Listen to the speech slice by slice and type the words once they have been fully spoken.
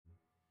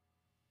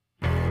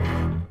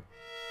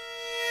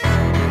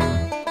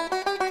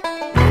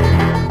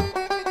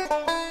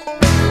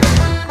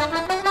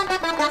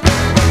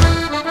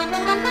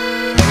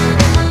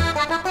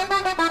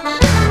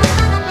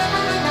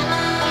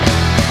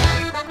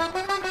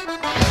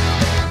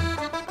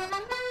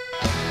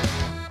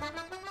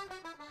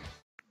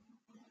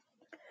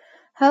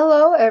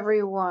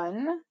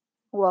everyone.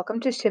 Welcome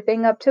to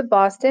Shipping Up to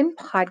Boston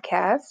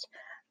podcast.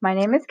 My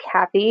name is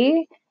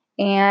Kathy,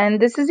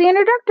 and this is the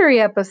introductory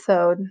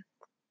episode.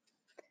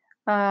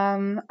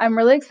 I'm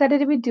really excited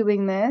to be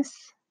doing this.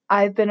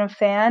 I've been a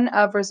fan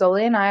of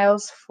Rizzoli and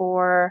Isles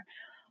for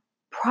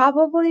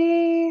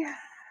probably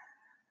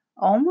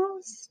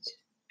almost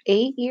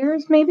 8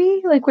 years,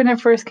 maybe, like when it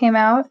first came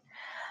out.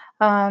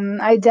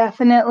 I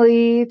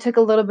definitely took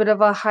a little bit of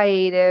a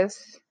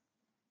hiatus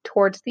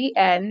towards the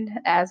end,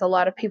 as a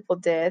lot of people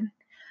did.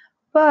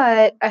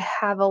 But I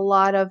have a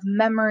lot of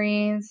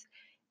memories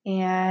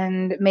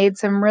and made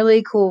some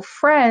really cool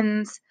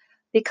friends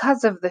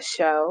because of the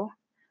show.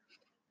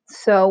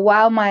 So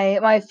while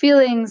my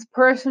feelings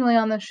personally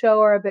on the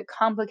show are a bit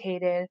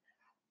complicated,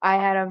 I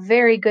had a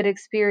very good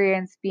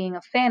experience being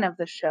a fan of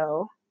the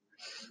show.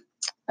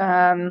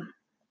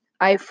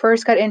 I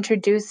first got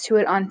introduced to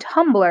it on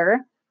Tumblr.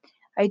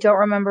 I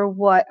don't remember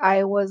what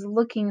I was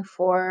looking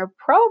for.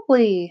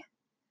 Probably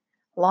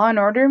Law and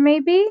Order,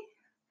 maybe?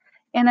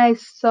 And I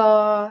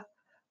saw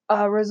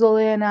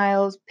Rizzoli and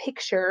Isles'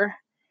 picture,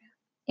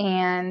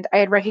 and I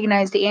had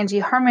recognized Angie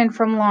Harmon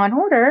from Law and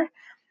Order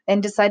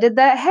and decided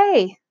that,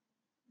 hey,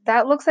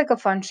 that looks like a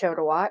fun show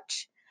to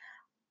watch.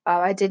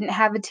 I didn't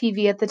have a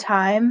TV at the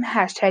time,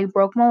 hashtag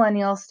broke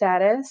millennial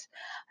status.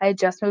 I had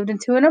just moved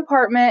into an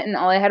apartment, and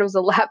all I had was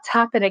a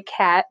laptop and a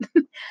cat.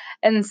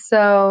 And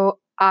so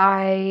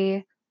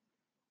I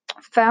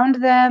found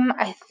them,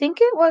 I think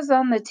it was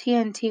on the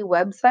TNT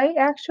website,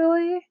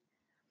 actually.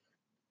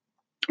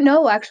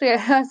 No, actually,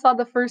 I saw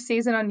the first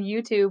season on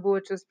YouTube,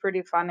 which was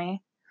pretty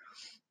funny.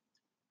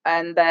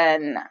 And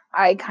then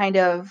I kind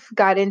of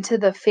got into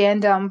the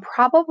fandom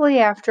probably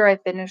after I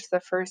finished the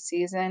first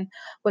season,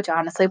 which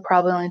honestly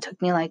probably only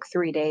took me like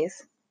 3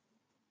 days.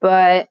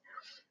 But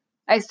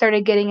I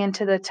started getting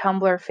into the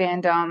Tumblr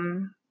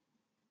fandom,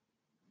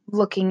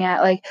 looking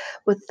at like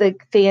with the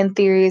fan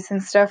theories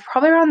and stuff,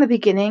 probably around the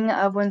beginning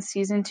of when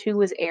season 2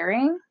 was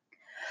airing.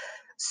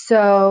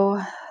 So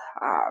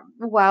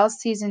while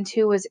season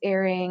 2 was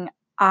airing,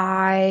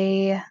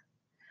 I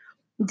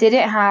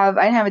didn't have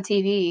a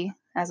TV,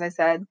 as I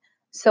said.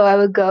 So I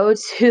would go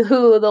to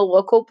the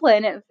local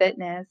Planet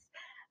Fitness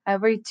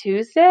every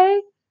Tuesday,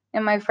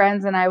 and my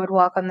friends and I would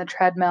walk on the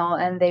treadmill,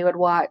 and they would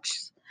watch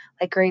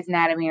like Grey's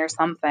Anatomy or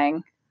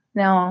something.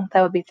 No,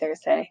 that would be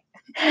Thursday.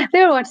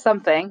 They would watch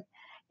something,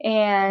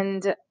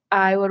 and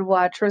I would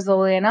watch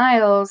Rizzoli and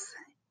Isles,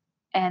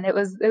 and it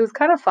was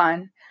kind of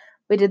fun.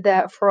 We did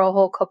that for a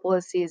whole couple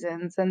of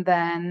seasons, and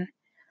then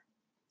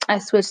I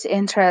switched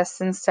interests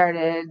and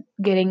started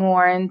getting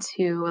more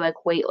into like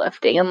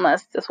weightlifting and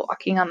less just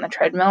walking on the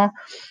treadmill.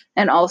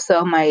 And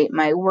also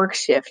my work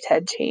shift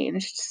had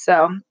changed,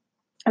 so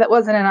that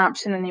wasn't an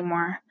option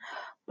anymore.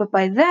 But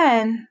by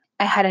then,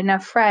 I had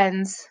enough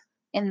friends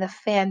in the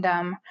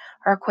fandom,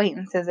 or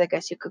acquaintances, I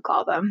guess you could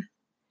call them,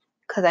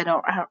 because I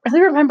don't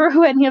really remember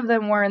who any of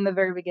them were in the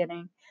very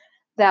beginning,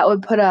 that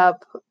would put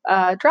up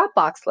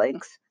Dropbox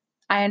links.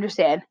 I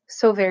understand,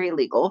 so very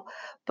legal,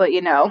 but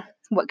you know,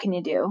 what can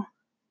you do?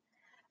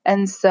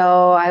 And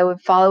so I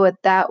would follow it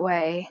that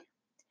way.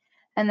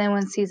 And then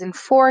when season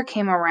 4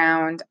 came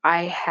around,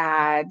 I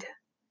had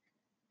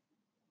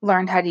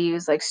learned how to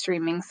use like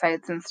streaming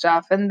sites and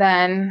stuff. And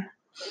then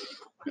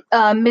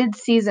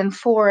mid-season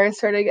 4, I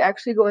started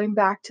actually going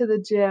back to the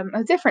gym,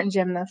 a different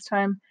gym this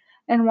time,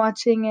 and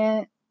watching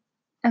it.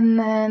 And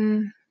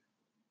then,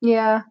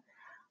 yeah,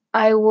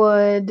 I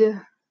would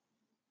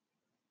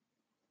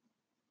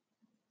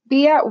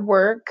be at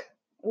work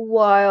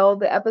while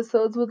the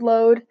episodes would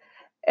load.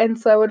 And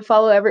so I would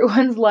follow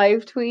everyone's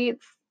live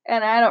tweets.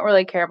 And I don't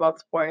really care about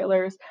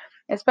spoilers,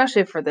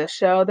 especially for this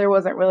show. There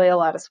wasn't really a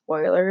lot of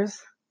spoilers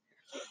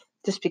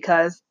just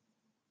because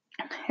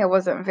it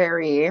wasn't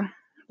very,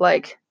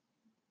 like,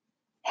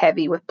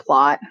 heavy with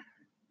plot.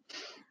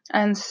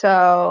 And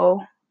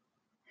so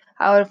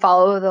I would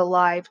follow the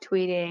live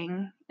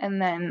tweeting,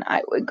 and then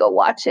I would go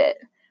watch it.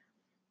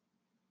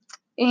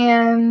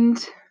 And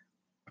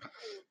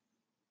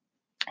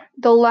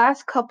the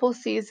last couple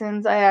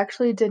seasons, I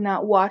actually did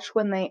not watch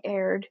when they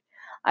aired.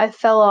 I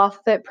fell off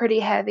it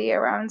pretty heavy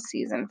around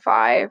season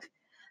 5.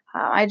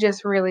 I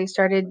just really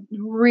started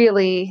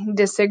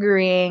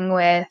disagreeing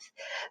with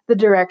the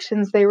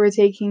directions they were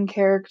taking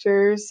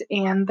characters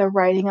and the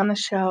writing on the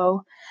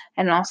show,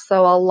 and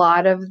also a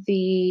lot of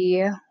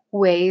the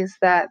ways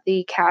that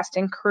the cast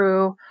and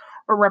crew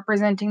were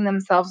representing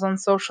themselves on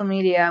social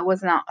media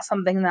was not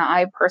something that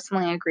I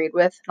personally agreed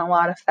with in a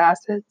lot of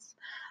facets.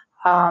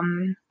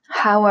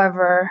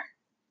 However,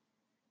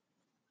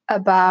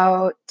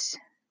 about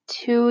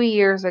 2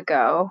 years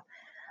ago,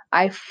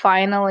 I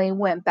finally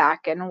went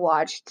back and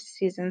watched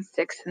season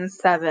 6 and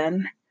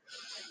 7.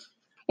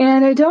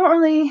 And I don't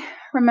really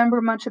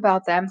remember much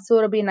about them, so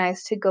it'll be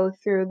nice to go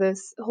through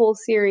this whole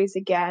series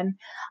again.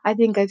 I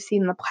think I've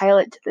seen the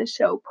pilot to the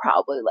show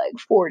probably like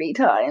 40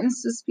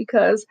 times, just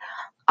because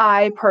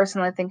I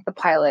personally think the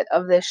pilot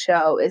of this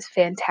show is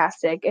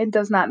fantastic and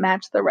does not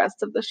match the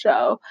rest of the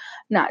show.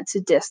 Not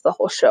to diss the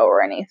whole show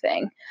or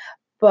anything,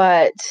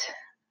 but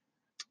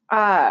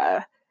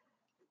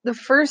the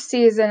first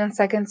season and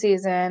second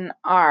season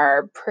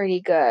are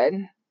pretty good,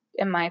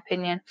 in my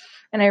opinion.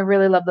 And I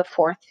really love the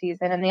fourth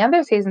season. And the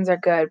other seasons are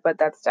good, but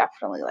that's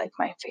definitely like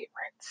my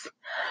favorites.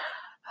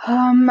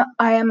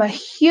 I am a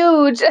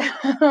huge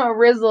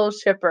Rizzle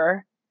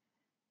shipper,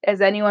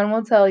 as anyone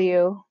will tell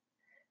you.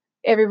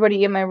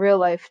 Everybody in my real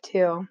life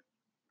too.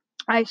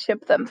 I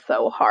ship them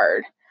so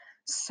hard.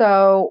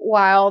 So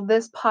while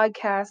this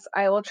podcast,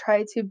 I will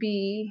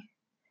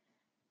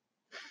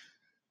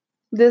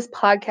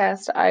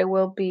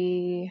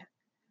be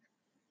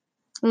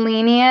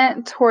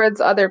lenient towards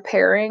other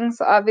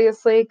pairings,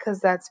 obviously, because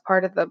that's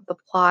part of the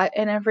plot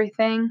and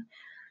everything.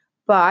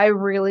 But I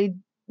really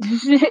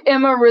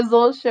am a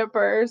Rizzle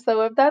shipper.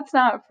 So if that's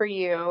not for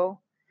you,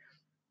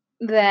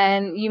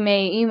 then you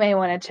may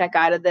want to check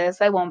out of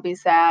this. I won't be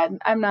sad.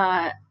 I'm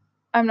not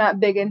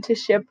big into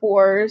ship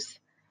wars.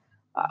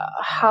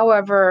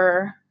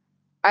 However,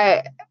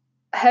 I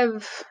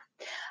have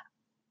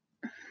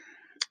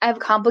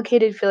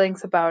complicated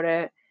feelings about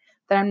it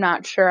that I'm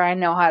not sure I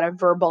know how to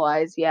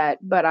verbalize yet,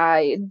 but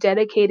I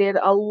dedicated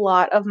a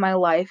lot of my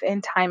life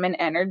and time and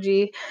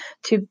energy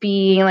to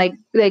being like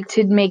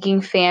to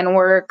making fan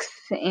works,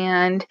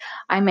 and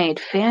I made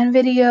fan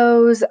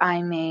videos,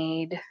 I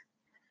made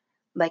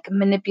like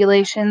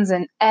manipulations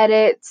and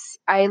edits.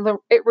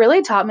 It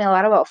really taught me a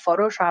lot about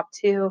Photoshop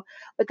too.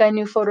 Like I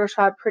knew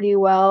Photoshop pretty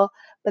well,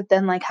 but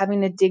then like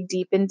having to dig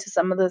deep into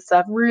some of the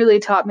stuff really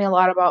taught me a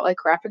lot about like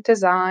graphic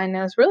design.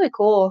 It was really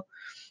cool.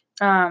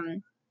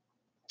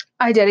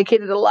 I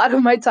dedicated a lot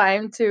of my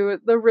time to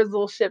the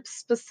Rizzle ship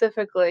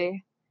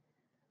specifically,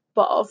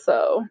 but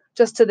also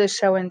just to the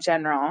show in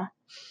general.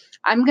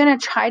 I'm going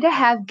to try to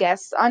have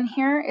guests on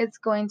here. It's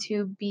going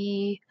to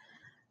be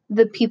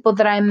the people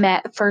that I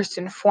met first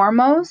and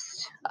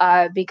foremost,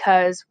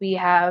 because we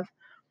have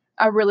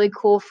a really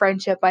cool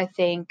friendship, I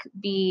think,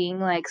 being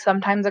like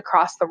sometimes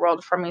across the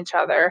world from each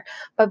other,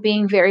 but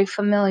being very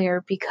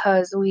familiar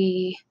because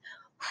we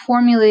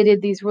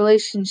formulated these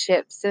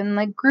relationships and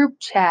like group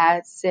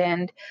chats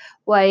and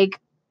like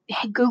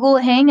Google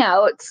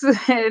Hangouts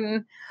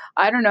and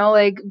I don't know,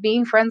 like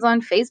being friends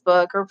on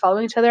Facebook or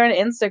following each other on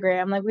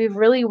Instagram. Like we've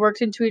really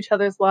worked into each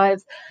other's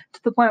lives to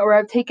the point where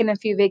I've taken a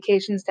few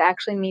vacations to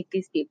actually meet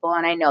these people.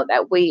 And I know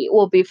that we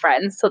will be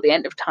friends till the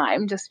end of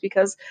time just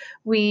because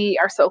we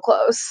are so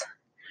close.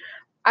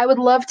 I would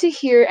love to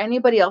hear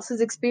anybody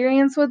else's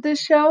experience with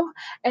this show.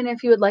 And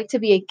if you would like to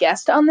be a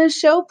guest on this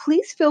show,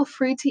 please feel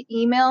free to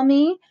email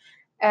me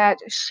at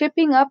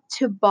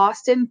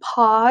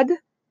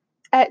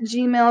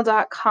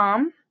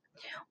shippinguptobostonpod@gmail.com,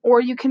 or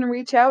you can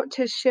reach out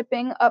to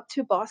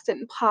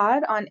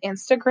shippinguptobostonpod on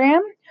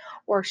Instagram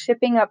or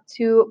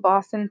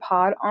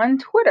shippinguptobostonpod on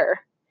Twitter.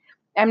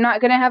 I'm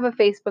not going to have a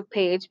Facebook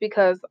page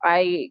because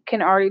I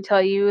can already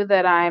tell you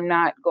that I'm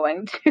not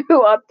going to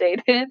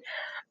update it.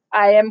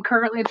 I am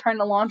currently trying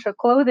to launch a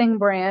clothing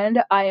brand.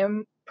 I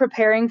am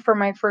preparing for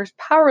my first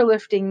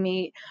powerlifting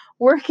meet,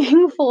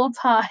 working full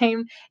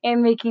time,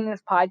 and making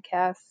this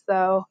podcast.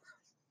 So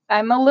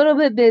I'm a little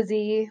bit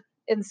busy.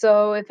 And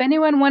so if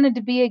anyone wanted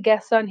to be a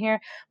guest on here,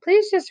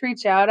 please just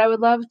reach out. I would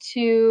love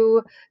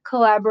to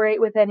collaborate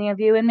with any of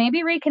you and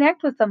maybe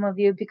reconnect with some of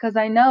you, because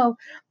I know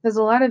there's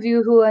a lot of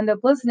you who end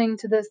up listening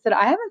to this that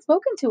I haven't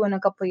spoken to in a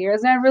couple of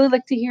years. And I'd really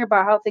like to hear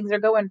about how things are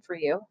going for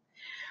you.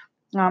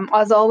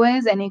 As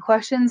always, any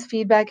questions,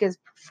 feedback is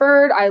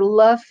preferred. I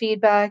love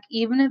feedback,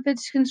 even if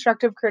it's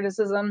constructive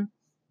criticism.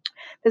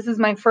 This is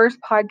my first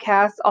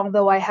podcast,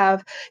 although I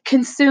have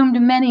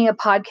consumed many a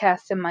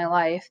podcast in my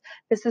life.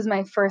 This is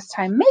my first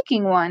time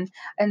making one.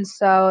 And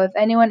so if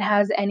anyone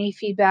has any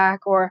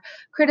feedback or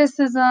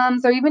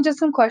criticisms or even just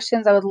some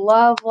questions, I would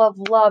love, love,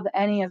 love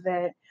any of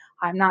it.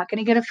 I'm not going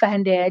to get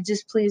offended.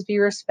 Just please be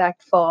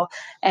respectful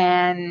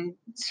and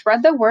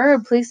spread the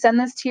word. Please send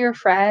this to your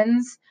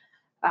friends.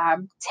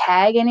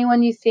 Tag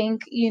anyone you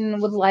think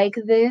would like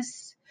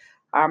this.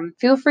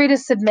 Feel free to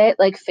submit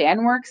like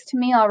fan works to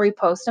me. I'll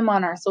repost them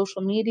on our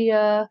social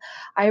media.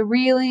 I'm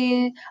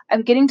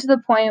getting to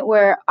the point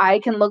where I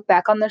can look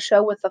back on the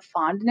show with a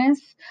fondness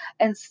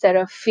instead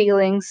of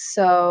feeling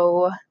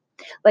so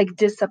like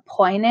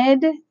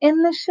disappointed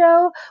in the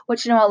show,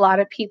 which a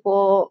lot of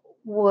people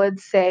would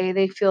say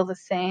they feel the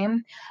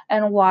same.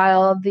 And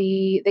while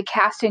the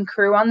cast and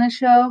crew on the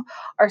show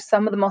are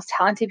some of the most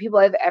talented people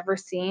I've ever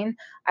seen,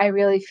 I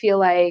really feel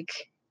like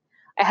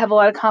I have a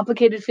lot of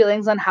complicated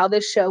feelings on how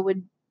this show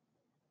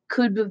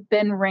could have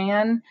been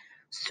ran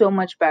so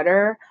much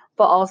better.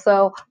 But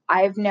also,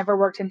 I've never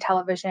worked in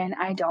television.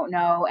 I don't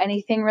know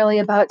anything really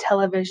about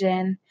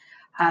television.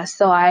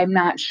 So I'm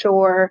not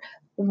sure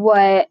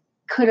what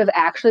could have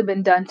actually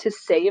been done to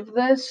save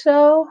this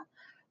show.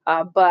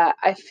 But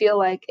I feel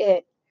like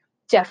it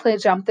definitely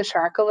jumped the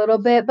shark a little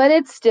bit, but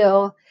it's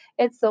still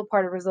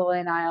part of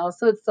Rizzolian Isles,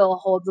 so it still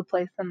holds a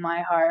place in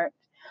my heart.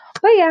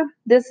 But yeah,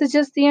 this is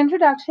just the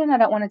introduction. I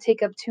don't want to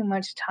take up too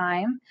much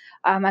time.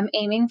 I'm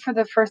aiming for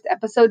the first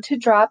episode to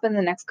drop in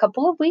the next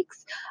couple of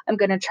weeks. I'm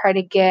going to try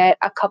to get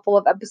a couple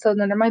of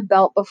episodes under my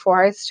belt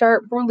before I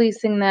start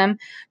releasing them,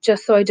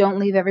 just so I don't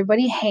leave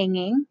everybody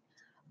hanging.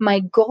 My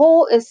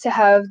goal is to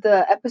have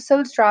the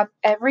episodes drop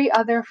every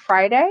other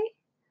Friday.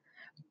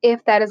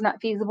 If that is not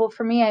feasible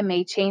for me, I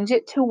may change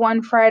it to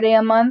one Friday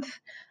a month.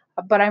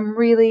 But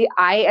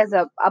I, as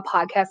a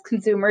podcast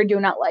consumer, do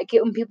not like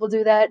it when people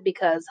do that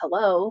because,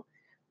 hello,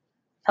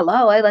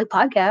 I like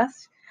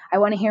podcasts. I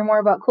want to hear more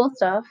about cool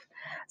stuff.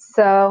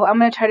 So I'm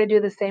going to try to do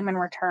the same in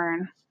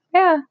return.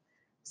 Yeah.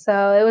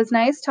 So it was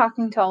nice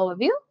talking to all of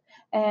you.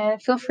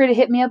 And feel free to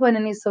hit me up on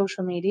any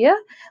social media.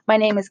 My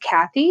name is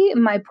Kathy.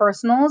 My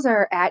personals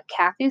are at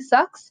Kathy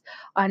Sucks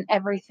on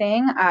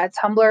everything,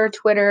 Tumblr,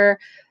 Twitter,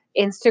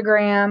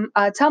 Instagram.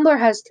 Tumblr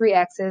has 3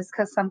 X's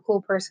because some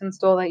cool person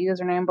stole that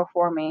username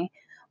before me.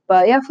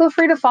 But yeah, feel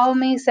free to follow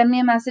me, send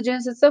me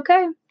messages. It's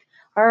okay.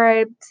 All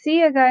right. See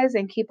you guys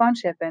and keep on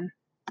shipping.